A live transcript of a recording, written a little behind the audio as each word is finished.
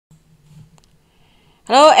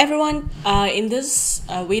Hello everyone, in this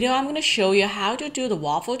video I'm going to show you how to do the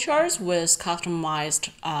waffle charts with customized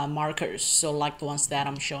markers, so like the ones that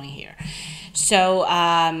I'm showing here. So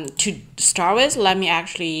to start with, let me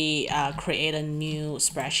actually create a new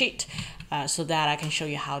spreadsheet so that I can show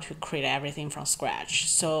you how to create everything from scratch.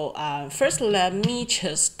 So first let me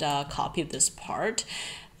just copy this part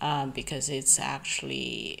because it's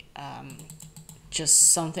actually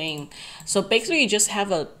just something. So basically you just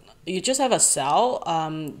have a cell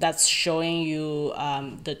that's showing you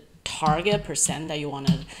the target percent that you want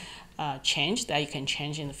to change, that you can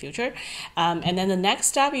change in the future. And then the next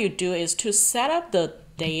step you do is to set up the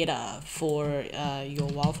data for your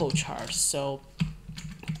waffle chart. So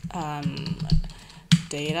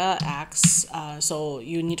data x, so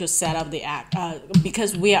you need to set up the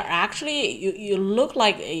because we are actually, you look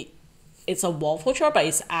like it's a waffle chart, but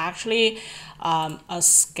it's actually a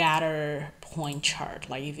scatter point chart.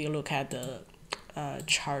 Like if you look at the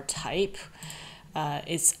chart type,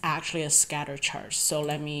 it's actually a scatter chart. So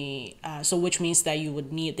let me, so which means that you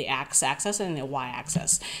would need the x-axis and the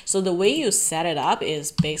y-axis. So the way you set it up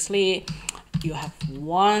is basically you have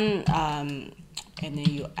one, and then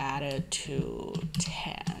you add it to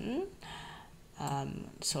 10.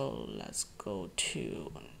 So let's go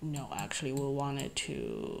to, no, actually we want it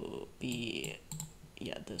to be,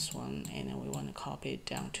 yeah, this one, and then we want to copy it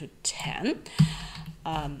down to 10.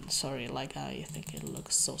 Sorry, like I think it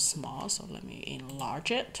looks so small, so let me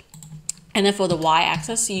enlarge it. And then for the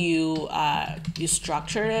y-axis, you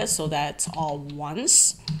structure it so that it's all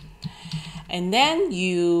ones. And then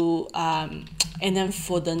you, and then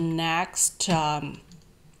for the next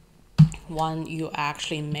one, you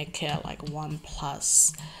actually make it like 1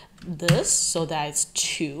 plus this, so that it's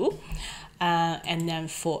 2. And then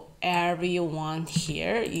for every one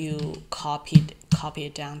here, you copy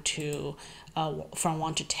it down to from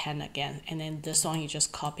 1 to 10 again, and then this one you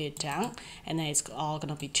just copy it down, and then it's all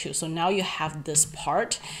gonna be 2. So now you have this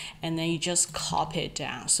part, and then you just copy it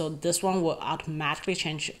down. So this one will automatically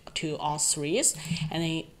change to all threes, and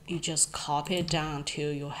then you just copy it down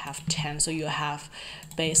until you have 10. So you have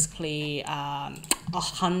basically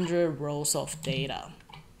 100 rows of data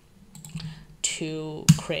to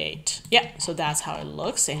create. Yeah, so that's how it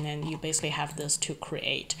looks, and then you basically have this to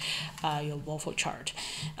create your waffle chart.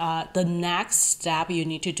 The next step you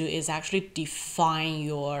need to do is actually define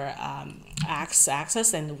your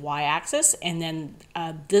x-axis and y-axis, and then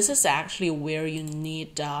this is actually where you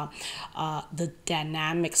need the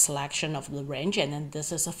dynamic selection of the range, and then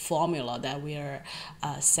this is a formula that we are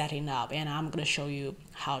setting up, and I'm going to show you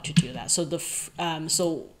how to do that. So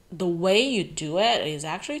the way you do it is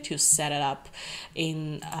actually to set it up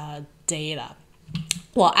in data.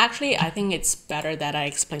 Well, actually, I think it's better that I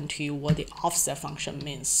explain to you what the offset function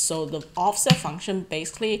means. So the offset function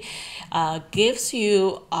basically gives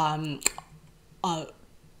you a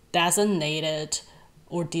designated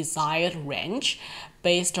or desired range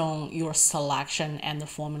based on your selection and the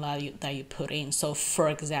formula that you put in. So for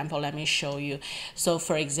example, let me show you. So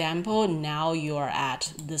for example, now you're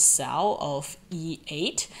at the cell of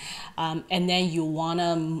E8, and then you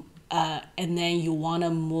wanna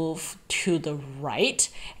move to the right,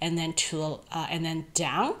 and then and then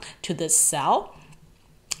down to the cell.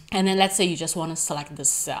 And then let's say you just want to select this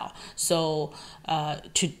cell. So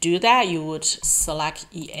to do that, you would select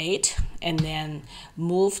E8 and then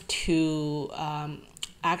move to,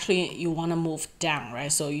 actually you want to move down,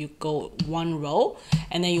 right? So you go one row,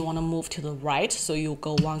 and then you want to move to the right, so you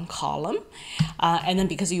go one column. And then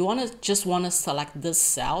because you just want to select this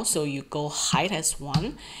cell, so you go height as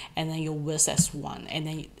 1, and then your width as 1, and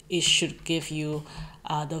then it should give you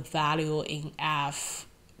the value in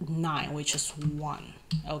F9, which is 1.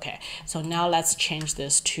 Okay, so now let's change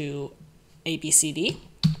this to ABCD,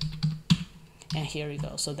 and here we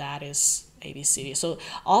go. So that is ABCD. So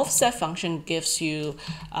offset function gives you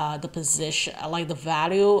the position, like the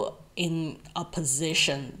value in a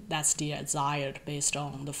position that's desired based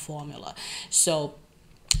on the formula. So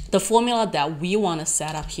the formula that we want to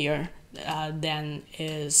set up here then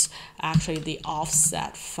is actually the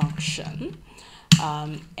offset function.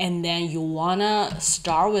 And then you want to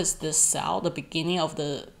start with this cell, the beginning of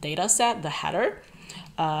the data set, the header.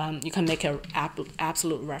 You can make an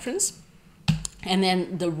absolute reference. And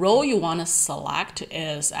then the row you want to select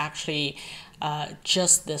is actually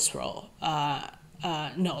just this row.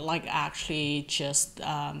 No, like actually just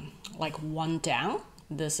like one down.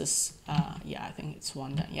 This is, yeah, I think it's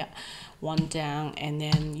one down. Yeah, one down. And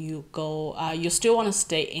then you go, you still want to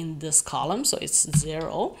stay in this column, so it's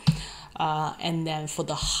 0. And then for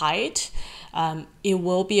the height, it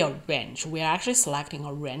will be a range. We're actually selecting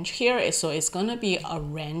a range here. So it's going to be a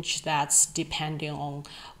range that's depending on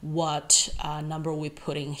what number we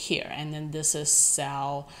put in here. And then this is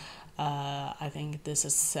cell, I think this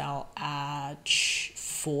is cell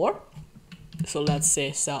H4. So let's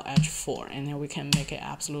say cell H4, and then we can make an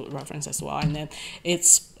absolute reference as well. And then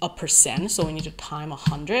it's a percent, so we need to time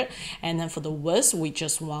 100. And then for the width, we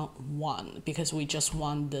just want 1 because we just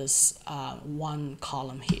want this one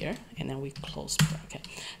column here, and then we close bracket.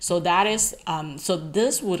 So that is, so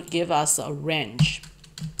this would give us a range.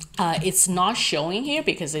 It's not showing here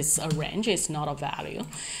because it's a range, it's not a value.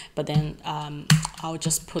 But then I'll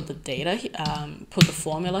just put the data, put the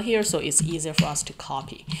formula here, so it's easier for us to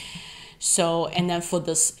copy. So, and then for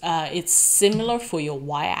this, it's similar for your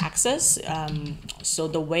y-axis. So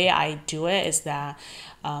the way I do it is that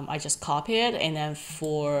I just copy it, and then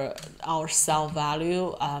for our cell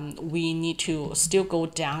value, we need to still go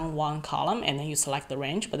down one column, and then you select the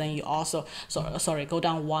range, but then you also, sorry, go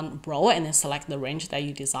down one row and then select the range that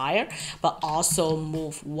you desire, but also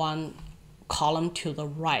move one column to the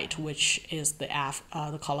right, which is the F,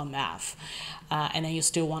 the column F. And then you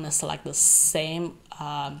still want to select the same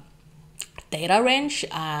data range,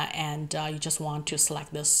 and you just want to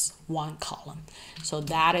select this one column. So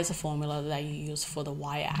that is a formula that you use for the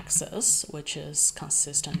y-axis, which is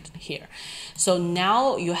consistent here. So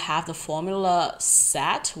now you have the formula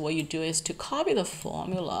set. What you do is to copy the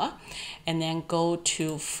formula and then go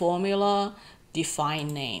to formula, define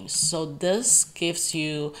names. So this gives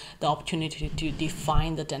you the opportunity to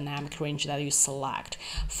define the dynamic range that you select.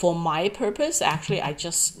 For my purpose, actually, I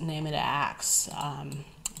just name it X.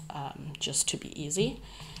 Just to be easy.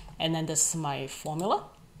 And then this is my formula.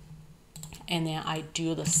 And then I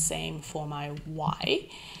do the same for my Y,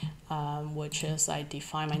 which is I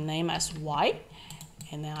define my name as Y,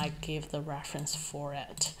 and then I give the reference for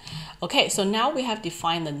it. Okay, so now we have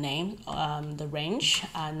defined the name, the range,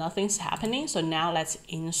 nothing's happening. So now let's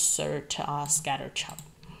insert a scatter chart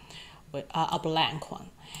with a blank one.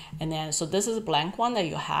 And then, so this is a blank one that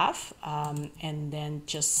you have, and then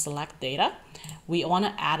just select data. We want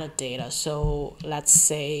to add a data. So let's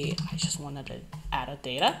say I just wanted to add a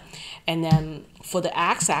data. And then for the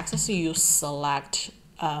x-axis, you select,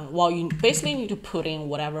 well, you basically need to put in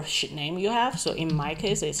whatever sheet name you have. So in my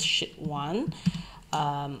case, it's sheet 1,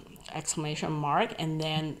 exclamation mark, and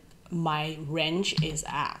then my range is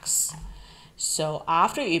X. So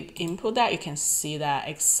after you input that, you can see that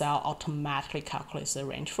Excel automatically calculates the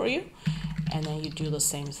range for you. And then you do the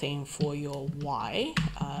same thing for your Y,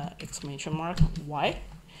 exclamation mark, Y.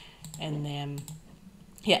 And then,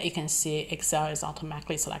 yeah, you can see Excel is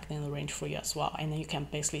automatically selecting the range for you as well. And then you can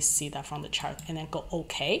basically see that from the chart, and then go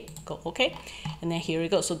OK, And then here we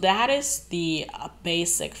go. So that is the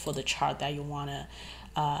basic for the chart that you want to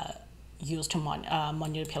use to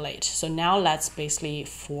manipulate. So now let's basically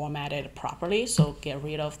format it properly. So get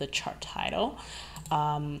rid of the chart title.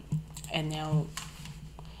 And then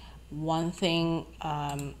one thing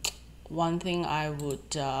I would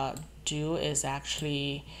do is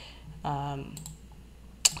actually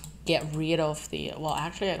get rid of the, well,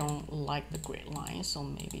 actually I don't like the grid line, so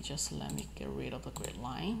maybe just let me get rid of the grid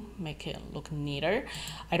line, make it look neater.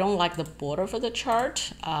 I don't like the border for the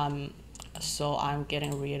chart, so I'm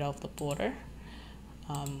getting rid of the border.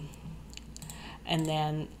 And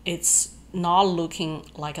then it's not looking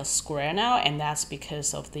like a square now, and that's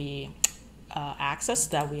because of the axis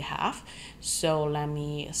that we have. So let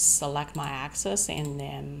me select my axis and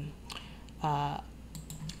then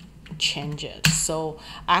change it. So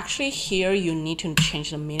actually here you need to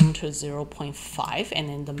change the minimum to 0.5 and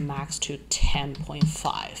then the max to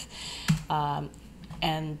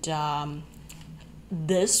 10.5.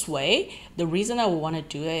 This way, the reason I want to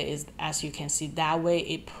do it is, as you can see, that way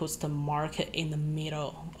it puts the market in the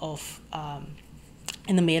middle of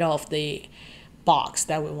the box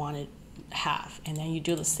that we want to have. And then you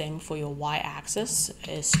do the same for your y-axis.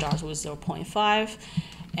 It starts with 0.5,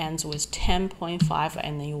 ends with 10.5,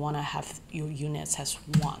 and then you want to have your units as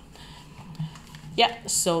 1. Yeah,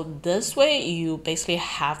 so this way you basically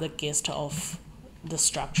have the gist of the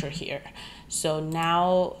structure here. So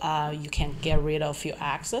now you can get rid of your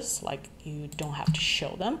axis, like you don't have to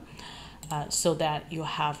show them, so that you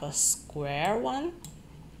have a square one.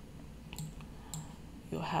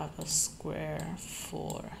 You have a square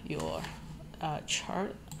for your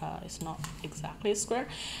chart. It's not exactly a square.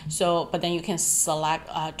 So, but then you can select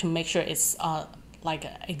to make sure it's like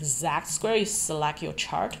an exact square, you select your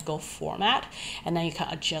chart, go format, and then you can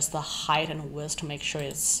adjust the height and width to make sure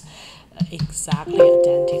it's exactly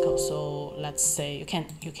identical. So let's say you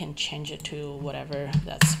can change it to whatever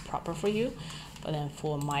that's proper for you. But then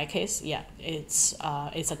for my case, yeah, it's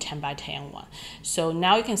a 10 by 10 one. So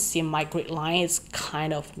now you can see my grid line is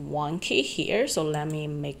kind of wonky here. So let me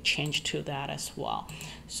make change to that as well.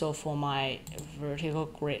 So for my vertical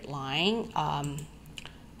grid line,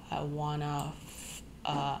 I wanna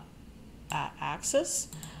add axis,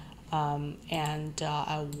 and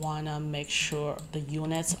I wanna make sure the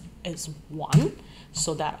units is 1,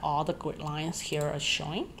 so that all the grid lines here are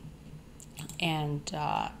showing. And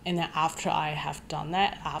then after I have done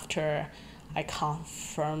that, after I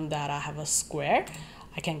confirm that I have a square,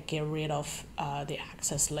 I can get rid of the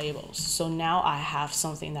axis labels. So now I have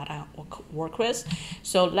something that I work with.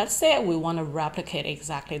 So let's say we want to replicate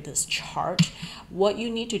exactly this chart. What you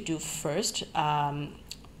need to do first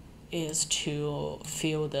is to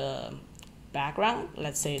fill the background.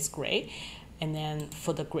 Let's say it's gray. And then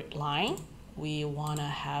for the grid line, we want to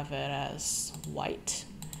have it as white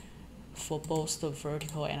for both the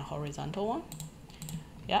vertical and horizontal one.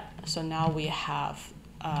 Yeah, so now we have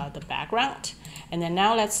the background, and then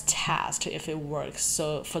now let's test if it works.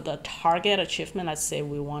 So for the target achievement, let's say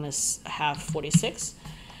we want to have 46.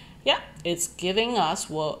 Yeah, it's giving us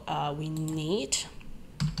what we need.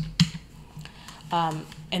 And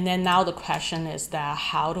then now the question is that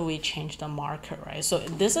how do we change the marker, right? So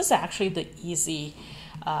this is actually the easy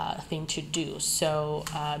thing to do. So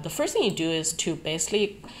the first thing you do is to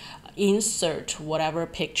basically insert whatever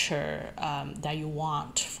picture that you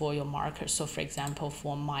want for your marker. So for example,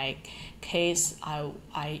 for my case,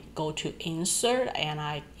 I go to insert and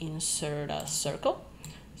I insert a circle.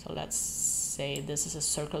 So let's say this is a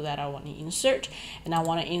circle that I want to insert, and I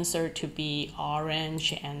want to insert to be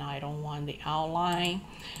orange, and I don't want the outline.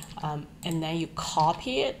 And then you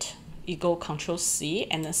copy it, you go Control C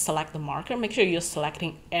and then select the marker. Make sure you're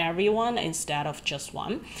selecting everyone instead of just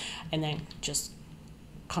one, and then just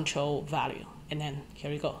Control value, and then here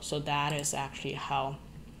we go. So that is actually how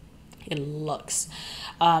it looks.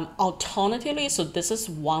 Alternatively, so this is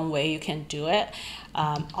one way you can do it.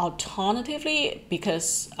 Alternatively,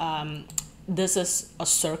 because this is a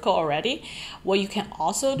circle already, what you can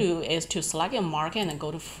also do is to select your marker and then go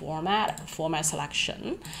to format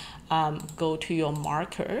selection, go to your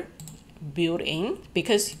marker, build in,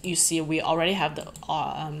 because you see we already have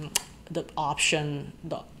the option,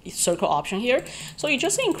 the circle option here. So you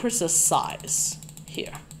just increase the size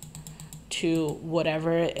here to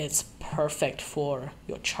whatever is perfect for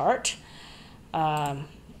your chart.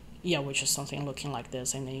 Yeah, which is something looking like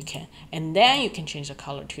this, and then you can change the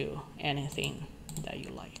color to anything that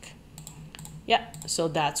you like. Yeah, so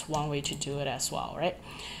that's one way to do it as well, right?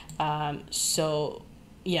 So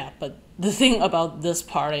yeah, but the thing about this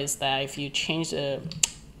part is that if you change the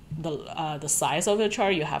size of the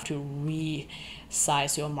chart, you have to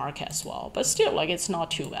resize your mark as well. But still, like, it's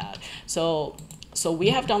not too bad. So we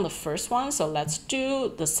have done the first one, so let's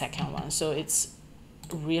do the second one. So it's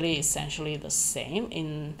really essentially the same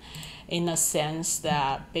in a sense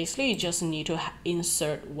that basically you just need to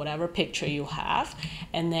insert whatever picture you have,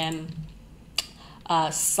 and then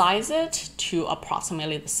size it to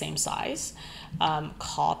approximately the same size.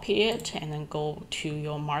 Copy it and then go to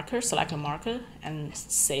your marker, select a marker and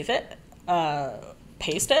save it,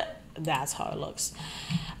 paste it. That's how it looks.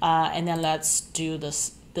 And then let's do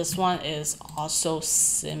this. This one is also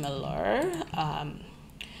similar.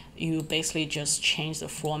 You basically just change the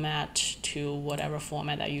format to whatever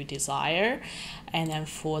format that you desire. And then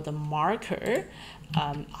for the marker,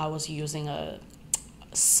 I was using a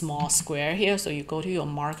small square here. So you go to your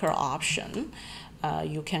marker option.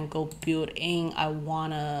 You can go build in. I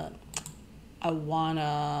want a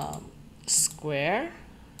square.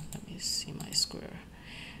 Let me see my square.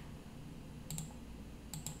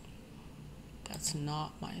 That's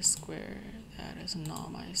not my square. That is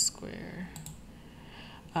not my square.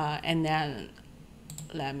 And then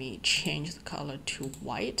let me change the color to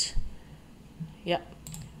white. Yep.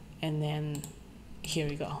 And then here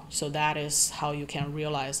we go. So that is how you can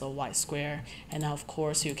realize a white square. And now of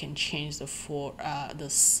course you can change the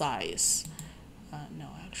size. No,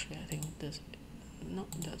 actually I think this, no,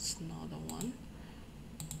 that's not the one.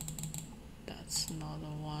 That's not the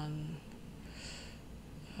one.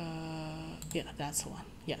 Yeah, that's the one.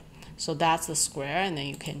 Yeah. So that's the square, and then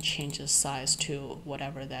you can change the size to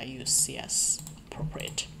whatever that you see as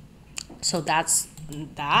appropriate. So that's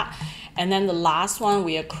that. And then the last one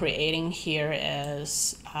we are creating here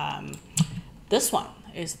is this one.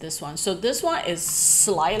 So this one is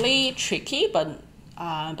slightly tricky, but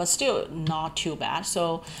but still not too bad.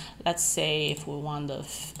 So let's say if we want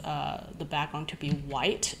the background to be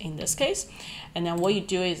white in this case, and then what you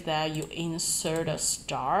do is that you insert a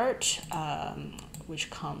start, which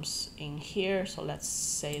comes in here. So let's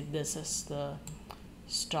say this is the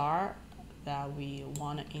star that we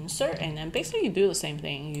want to insert, and then basically you do the same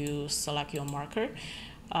thing. You select your marker,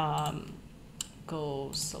 go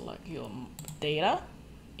select your data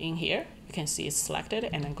in here. You can see it's selected,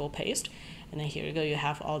 and then go paste, and then here you go, you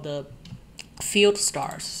have all the field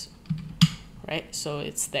stars, right? So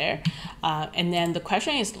it's there, and then the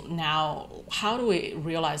question is now, how do we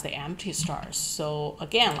realize the empty stars? So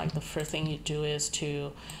again, like the first thing you do is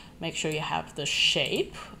to make sure you have the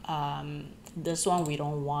shape. This one we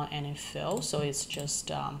don't want any fill, so it's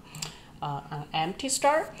just an empty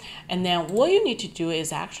star. And then what you need to do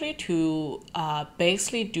is actually to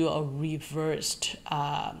basically do a reversed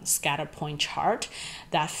scatter point chart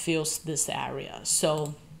that fills this area.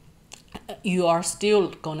 So you are still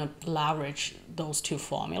going to leverage those two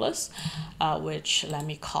formulas, which let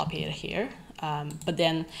me copy it here. But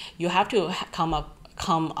then you have to come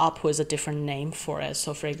up with a different name for it.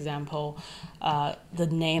 So for example, the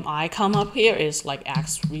name I come up here is like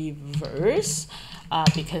X reverse,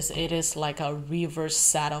 because it is like a reverse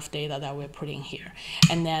set of data that we're putting here.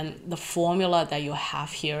 And then the formula that you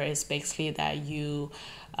have here is basically that you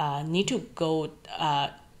need to go,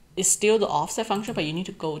 it's still the offset function, but you need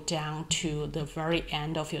to go down to the very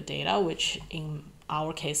end of your data, which in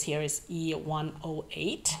our case here is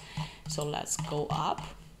E108. So let's go up,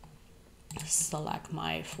 select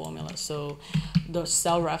my formula. So the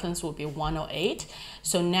cell reference will be 108.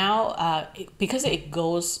 So now because it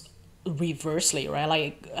goes reversely, right?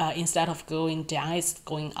 Like instead of going down, it's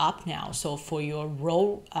going up now. So for your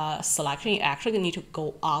row selection, you actually need to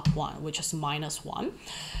go up one, which is -1.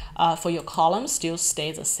 For your column, still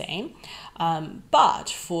stays the same. But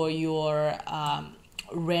for your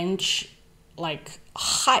range, like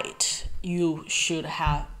height, you should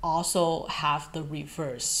also have the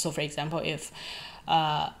reverse. So for example, if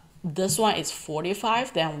this one is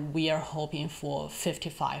 45, then we are hoping for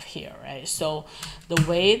 55 here, right? So the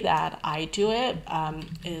way that I do it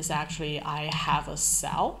is actually I have a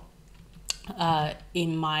cell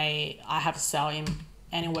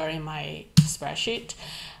anywhere in my spreadsheet,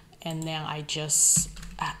 and then I just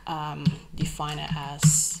define it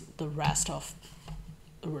as the rest of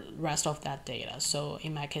that data. So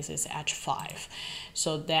in my case, it's H5.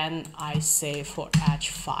 So then I say for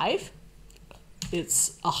H5,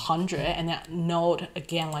 it's 100, and then note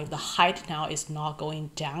again, like the height now is not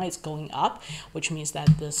going down, it's going up, which means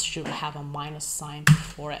that this should have a minus sign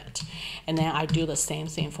before it. And then I do the same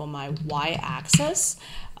thing for my y-axis.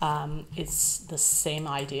 It's the same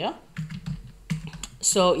idea.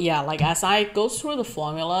 So yeah, like as I go through the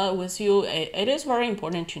formula with you, it is very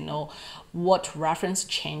important to know what reference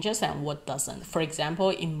changes and what doesn't. For example,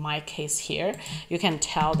 in my case here, you can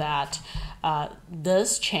tell that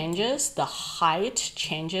this changes, the height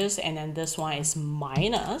changes, and then this one is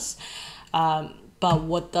minus. But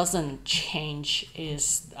what doesn't change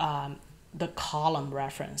is the column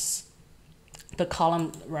reference. The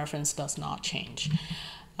column reference does not change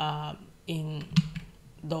in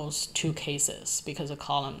those two cases, because the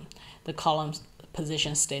column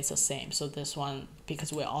position stays the same. So this one,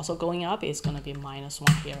 because we're also going up, is going to be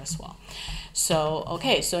 -1 here as well. So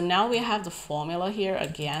okay, so now we have the formula here.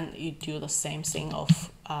 Again, you do the same thing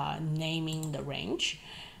of naming the range,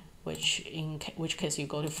 which case you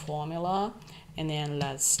go to formula, and then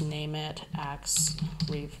let's name it X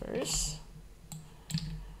reverse.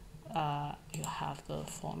 You have the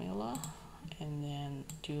formula, and then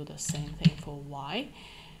do the same thing for Y.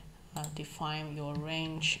 Define your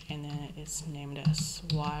range, and then it's named as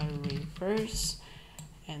Y reverse,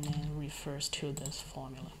 and then refers to this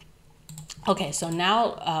formula. Okay, so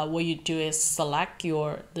now what you do is select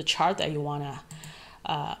the chart that you want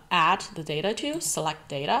to add the data to, select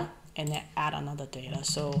data, and then add another data.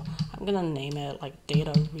 So I'm gonna name it like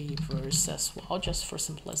data reverse as well, just for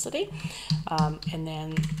simplicity. And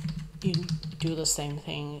then you do the same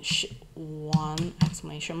thing, one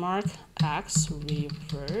exclamation mark, X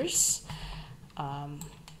reverse.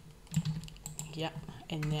 Yeah,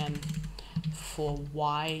 and then for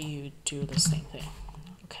Y, you do the same thing.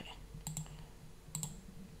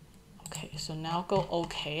 Okay, so now go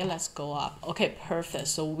OK, let's go up. Okay, perfect.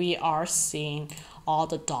 So we are seeing all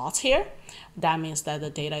the dots here. That means that the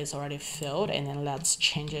data is already filled, and then let's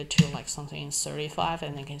change it to like something in 35,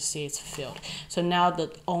 and then you can see it's filled. So now the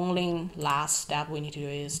only last step we need to do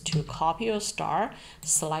is to copy your star,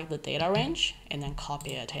 select the data range, and then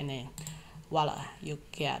copy it, and then voila, you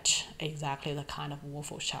get exactly the kind of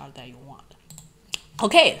waffle chart that you want.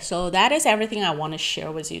 Okay, so that is everything I want to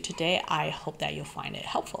share with you today. I hope that you find it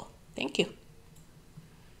helpful. Thank you.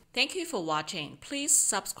 Thank you for watching. Please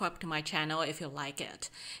subscribe to my channel if you like it.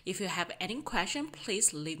 If you have any question,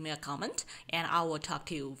 please leave me a comment and I will talk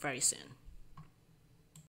to you very soon.